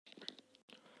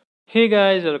Hey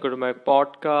guys, welcome to my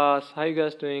podcast. How you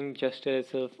guys doing? Just tell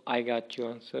yourself, I got you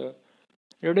answer.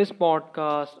 In today's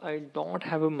podcast, I don't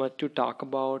have a much to talk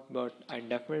about, but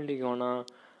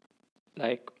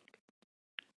like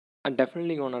I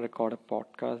definitely gonna record a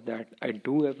podcast that I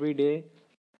do every day.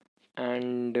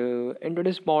 And in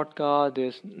today's podcast,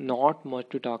 there's not much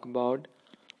to talk about,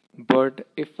 but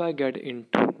if I get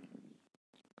into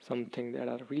something that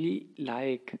I really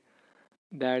like,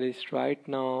 that is right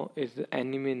now is the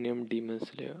anime named Demon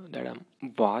Slayer that I'm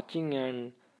watching,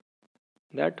 and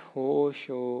that whole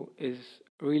show is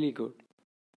really good.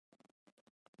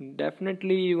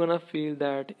 Definitely, you're gonna feel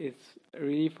that it's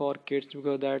really for kids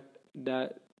because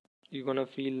that you're gonna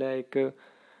feel like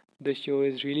the show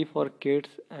is really for kids,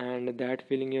 and that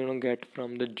feeling you're gonna get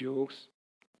from the jokes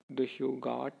the show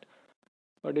got.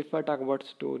 But if I talk about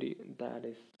story, that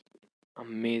is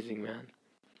amazing, man.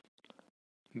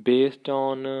 Based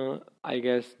on I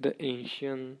guess the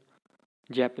ancient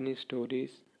Japanese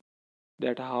stories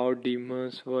that how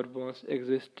demons were once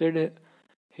existed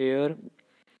here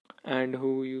and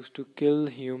who used to kill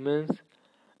humans.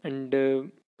 And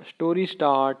story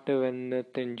start when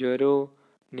Tanjiro,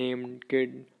 named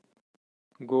kid,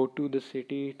 go to the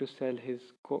city to sell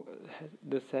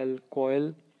the sell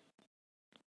coil.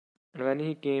 And when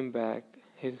he came back,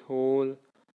 his whole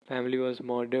family was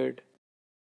murdered,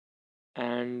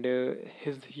 and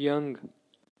his young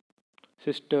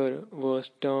sister was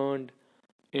turned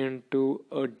into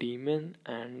a demon.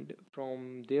 And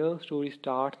from there, story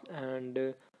starts,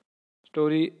 and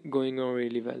story going on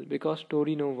really well because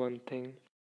story know one thing,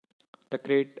 the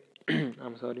great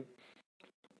I'm sorry,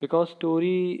 because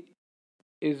story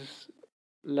is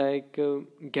like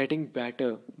getting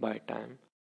better by time,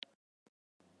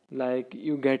 like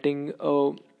you getting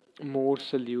more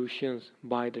solutions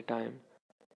by the time,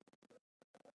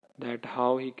 that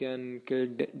how he can kill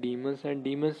demons, and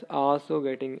demons are also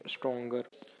getting stronger,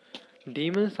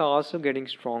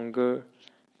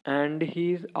 and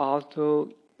he's also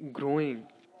growing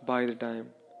by the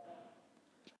time.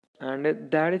 And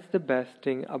that is the best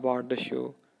thing about the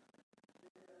show.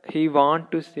 He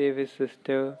want to save his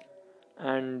sister,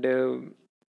 and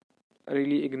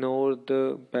really ignore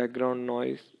the background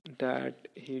noise that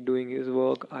he doing his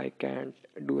work. I can't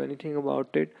do anything about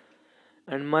it,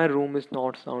 and my room is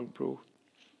not soundproof,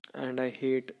 and I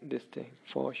hate this thing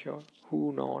for sure.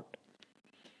 Who not?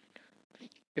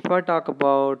 If I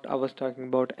was talking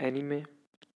about anime,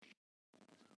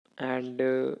 and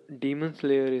Demon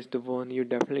Slayer is the one you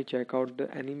definitely check out. The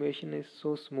animation is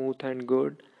so smooth and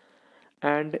good.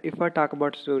 And if I talk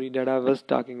about story that I was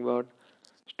talking about,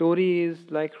 story is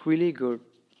like really good.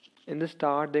 In the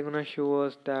start, they're gonna show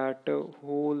us that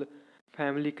whole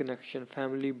family connection,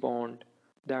 family bond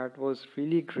that was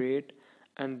really great,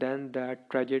 and then that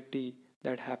tragedy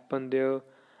that happened there,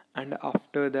 and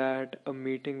after that, a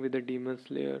meeting with the demon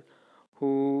slayer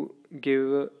who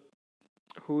gave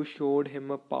who showed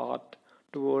him a path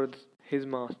towards his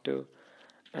master,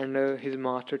 and his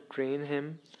master trained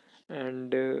him,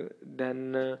 and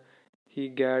then he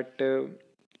got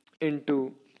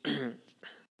into I'm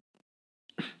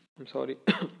sorry,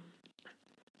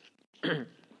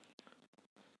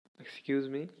 excuse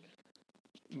me.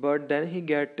 But then he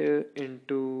get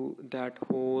into that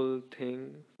whole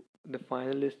thing, the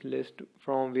finalist list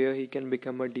from where he can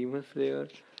become a demon slayer,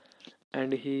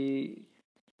 and he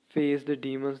faced the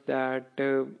demons that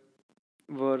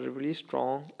were really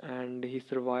strong, and he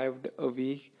survived a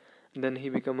week. Then he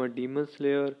became a demon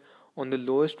slayer on the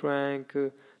lowest rank.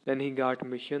 Then he got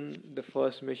mission. The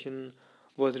first mission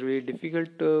was really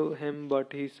difficult to him,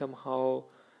 but he somehow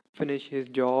finished his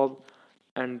job.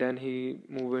 And then he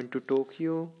moved into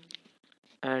Tokyo,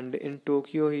 and in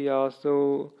Tokyo he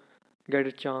also get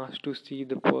a chance to see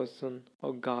the person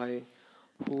or guy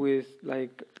who is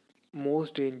like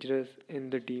most dangerous in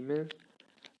the demons,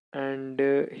 and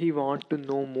he want to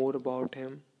know more about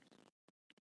him.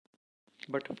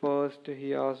 But first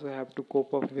he also have to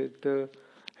cope up with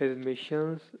his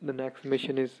missions. The next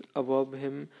mission is above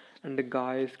him, and the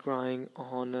guy is crying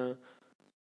on a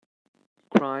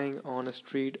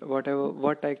street, whatever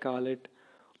what I call it,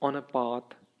 on a path,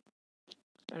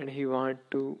 and he want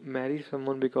to marry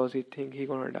someone because he think he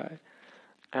gonna die.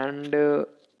 And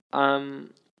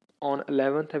I'm on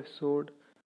 11th episode,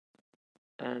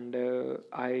 and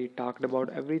I talked about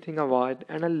everything I watched,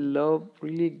 and I love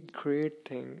really great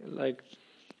thing. Like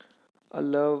I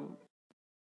love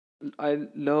I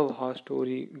love how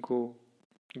story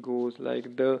goes,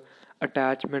 like the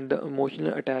attachment, the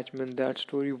emotional attachment that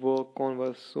story work on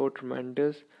was so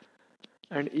tremendous,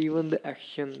 and even the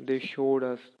action they showed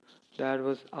us, that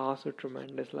was also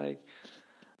tremendous. Like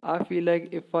I feel like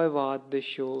if I watched this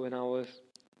show when I was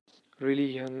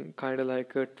really young, kind of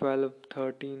like 12,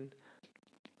 13,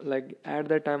 like at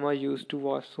that time I used to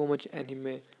watch so much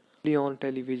anime on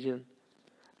television,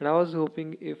 and I was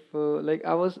hoping if like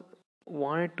I was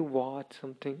wanted to watch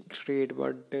something great,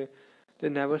 but they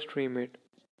never stream it.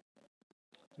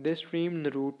 They streamed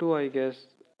Naruto, I guess.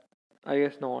 I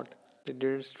guess not. They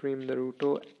didn't stream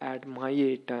Naruto at my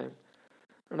age time,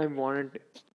 and I wanted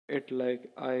it.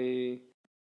 Like I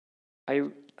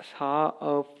saw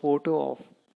a photo of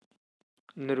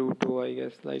Naruto. I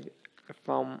guess like if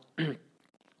I'm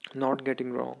not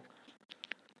getting wrong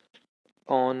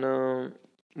on a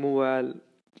mobile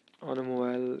on a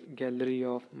mobile gallery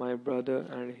of my brother,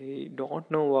 and he don't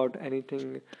know about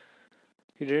anything.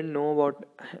 He didn't know about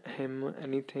him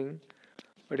anything,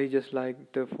 but he just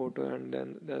liked the photo, and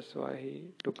then that's why he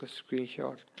took a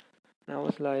screenshot. And I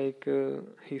was like,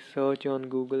 he search on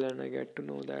Google, and I get to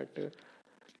know that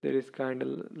there is kind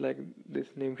of like this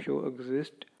name show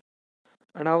exist,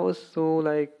 and I was so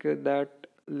like that.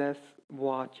 Let's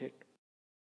watch it.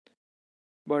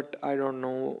 But I don't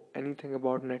know anything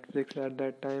about Netflix at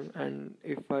that time, and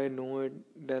if I know it,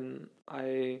 then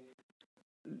I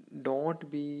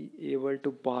don't be able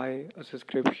to buy a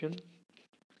subscription.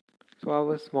 So I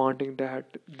was wanting that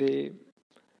they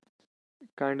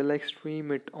kind of like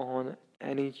stream it on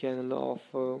any channel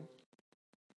of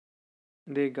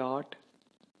they got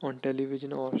on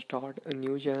television or start a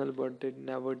new channel, but they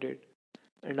never did,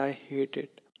 and I hate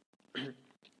it.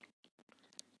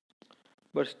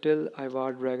 But still, I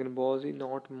watch Dragon Ball Z,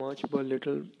 not much, but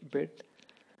little bit,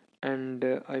 and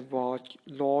I watch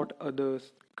lot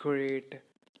others great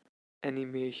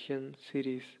animation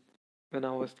series when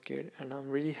I was kid, and I'm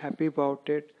really happy about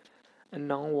it. And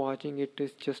now watching it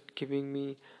is just giving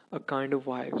me a kind of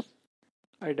vibes.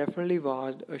 I definitely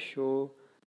watched a show,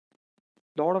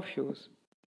 lot of shows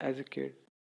as a kid,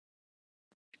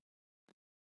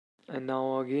 and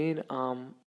now again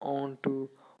I'm on to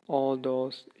all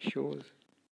those shows.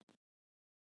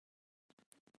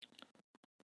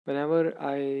 Whenever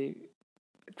I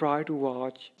try to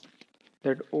watch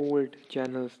that old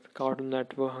channels, Cartoon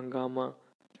Network, Hangama,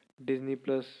 Disney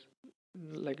Plus,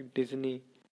 like Disney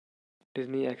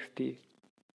XD,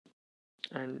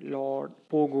 and Lord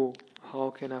Pogo.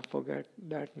 How can I forget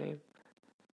that name?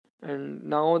 And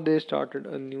now they started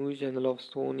a new channel of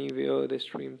Sony where they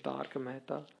stream Tarak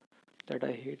Mehta that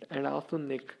I hate, and also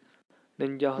Nick,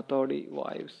 Ninja Hattori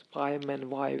Wives,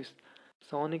 Fireman Wives.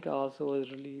 Sonic also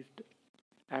was released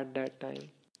at that time.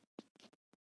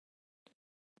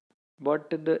 But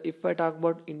the if I talk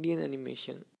about Indian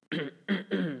animation,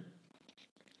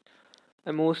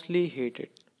 I mostly hate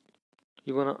it.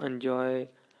 You're gonna enjoy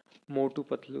Motu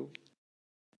Patlu,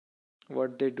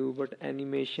 what they do, but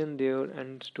animation there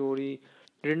and story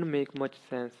didn't make much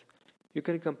sense. You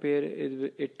can compare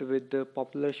it with the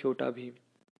popular Chota Bheem.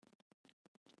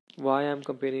 Why I'm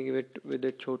comparing it with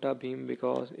the Chota Bheem?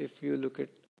 Because if you look at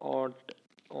on,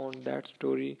 on that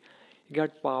story, he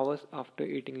got powers after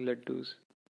eating laddus,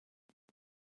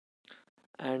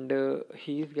 and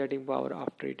he is getting power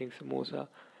after eating samosa.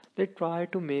 They try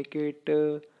to make it.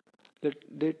 That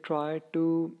they try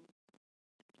to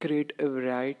create a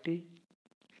variety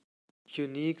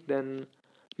unique than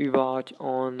we watch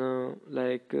on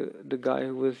the guy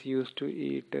who was used to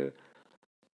eat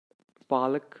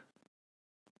palak,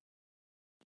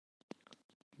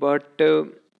 but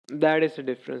that is a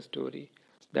different story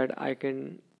that I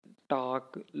can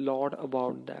talk lot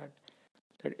about that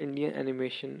Indian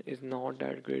animation is not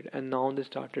that great, and now they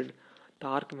started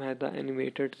Tark Mehta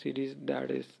animated series that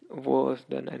is worse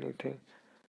than anything.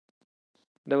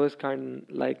 That was kind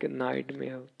of like a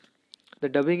nightmare. The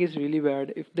dubbing is really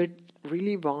bad. If they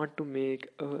really want to make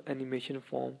a animation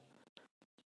form,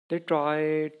 they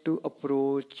try to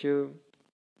approach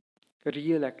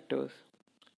real actors,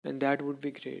 and that would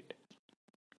be great.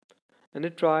 And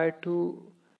they try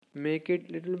to make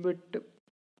it little bit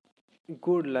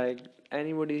good, like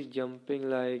anybody is jumping,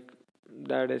 like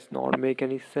that does not make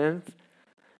any sense.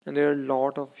 And there are a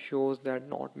lot of shows that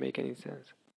not make any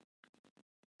sense.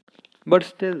 But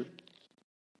still,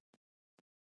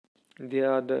 they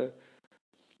are the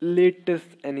latest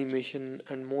animation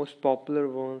and most popular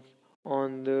ones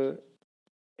on the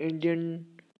Indian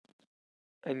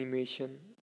animation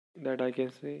that I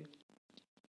can say.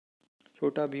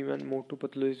 Chota Bheem and Motu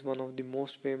Patlu is one of the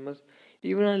most famous.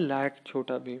 Even I like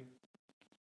Chota Bheem.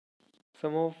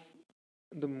 Some of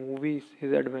the movies,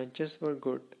 his adventures were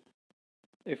good.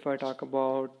 If I talk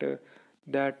about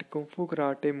that Kung Fu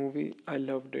Karate movie, I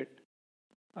loved it.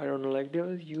 I don't know, like they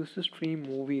was used to stream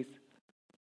movies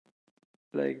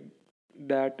like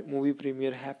that movie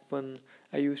premiere happen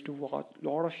I used to watch a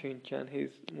lot of Shin-chan.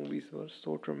 His movies were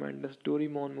so tremendous.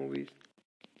 Doraemon movies.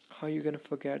 How you gonna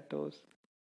forget those?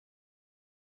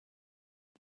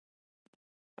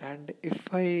 And if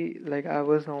I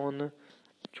was on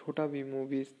Chota Bheem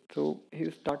movies, so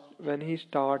he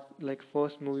start like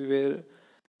first movie where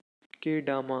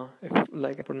K-Dama, if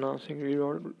like I'm pronouncing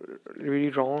really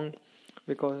wrong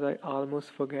because I almost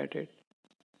forget it.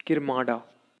 Kirmada.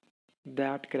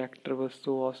 That character was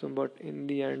so awesome, but in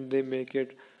the end they make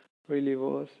it really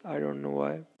worse. I don't know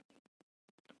why.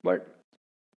 But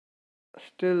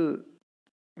still,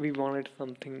 we wanted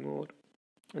something more,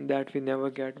 and that we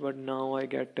never get. But now I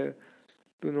get to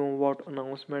know what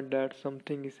announcement that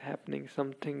something is happening,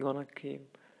 something gonna came,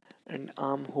 and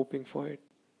I'm hoping for it.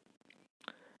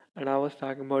 And I was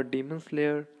talking about Demon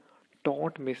Slayer.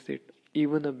 Don't miss it,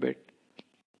 even a bit.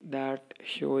 That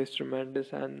show is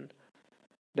tremendous, and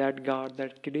that got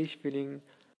that kiddish feeling,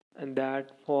 and that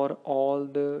for all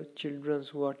the children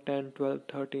who are 10, 12,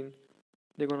 13,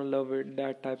 they're gonna love it.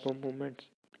 That type of moments.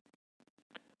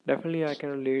 Definitely, I can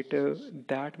relate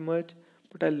that much,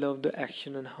 but I love the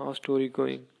action and how story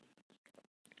going.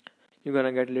 You're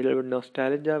gonna get a little bit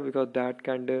nostalgia because that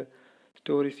kind of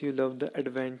stories you love the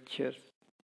adventures.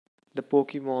 The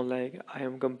Pokemon, like I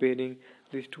am comparing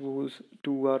these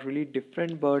two are really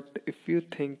different, but if you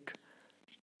think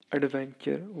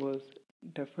adventure was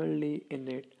definitely in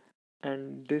it,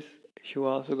 and this show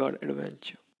also got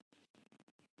adventure.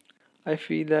 I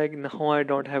feel like now I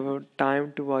don't have a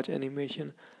time to watch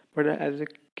animation, but as a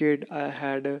kid I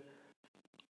had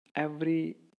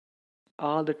every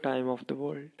all the time of the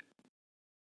world.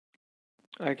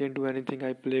 I can do anything.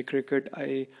 I play cricket,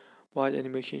 I watch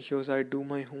animation shows, I do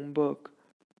my homework.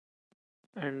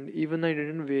 And even I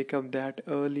didn't wake up that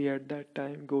early at that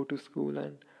time, go to school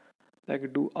and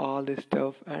like do all this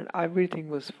stuff, and everything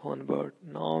was fun. But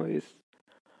now is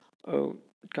a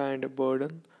kind of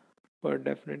burden. But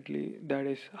definitely that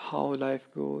is how life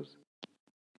goes.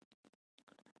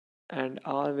 And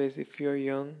always, if you're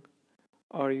young,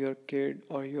 or you're kid,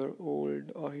 or you're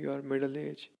old, or you're middle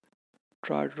age,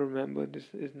 try to remember this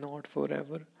is not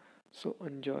forever. So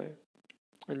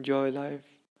enjoy life.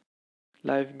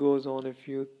 Life goes on if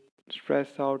you stress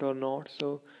out or not.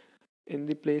 So in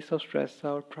the place of stress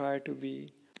out, try to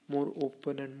be more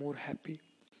open and more happy.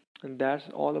 And that's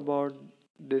all about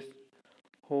this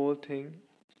whole thing.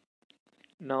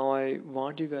 Now I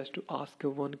want you guys to ask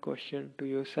one question to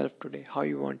yourself today, how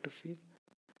you want to feel.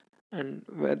 And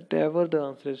whatever the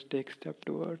answer is, take step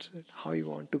towards it. How you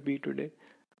want to be today.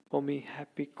 For me,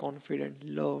 happy, confident,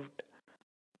 loved.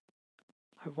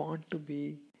 I want to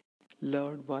be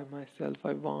loved by myself.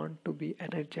 I want to be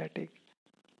energetic.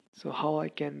 So how I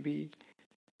can be?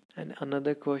 And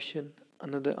another question,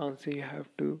 another answer you have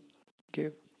to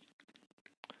give.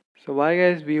 So bye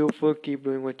guys, be hopeful, keep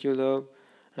doing what you love.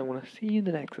 I'm gonna see you in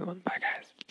the next one. Bye guys.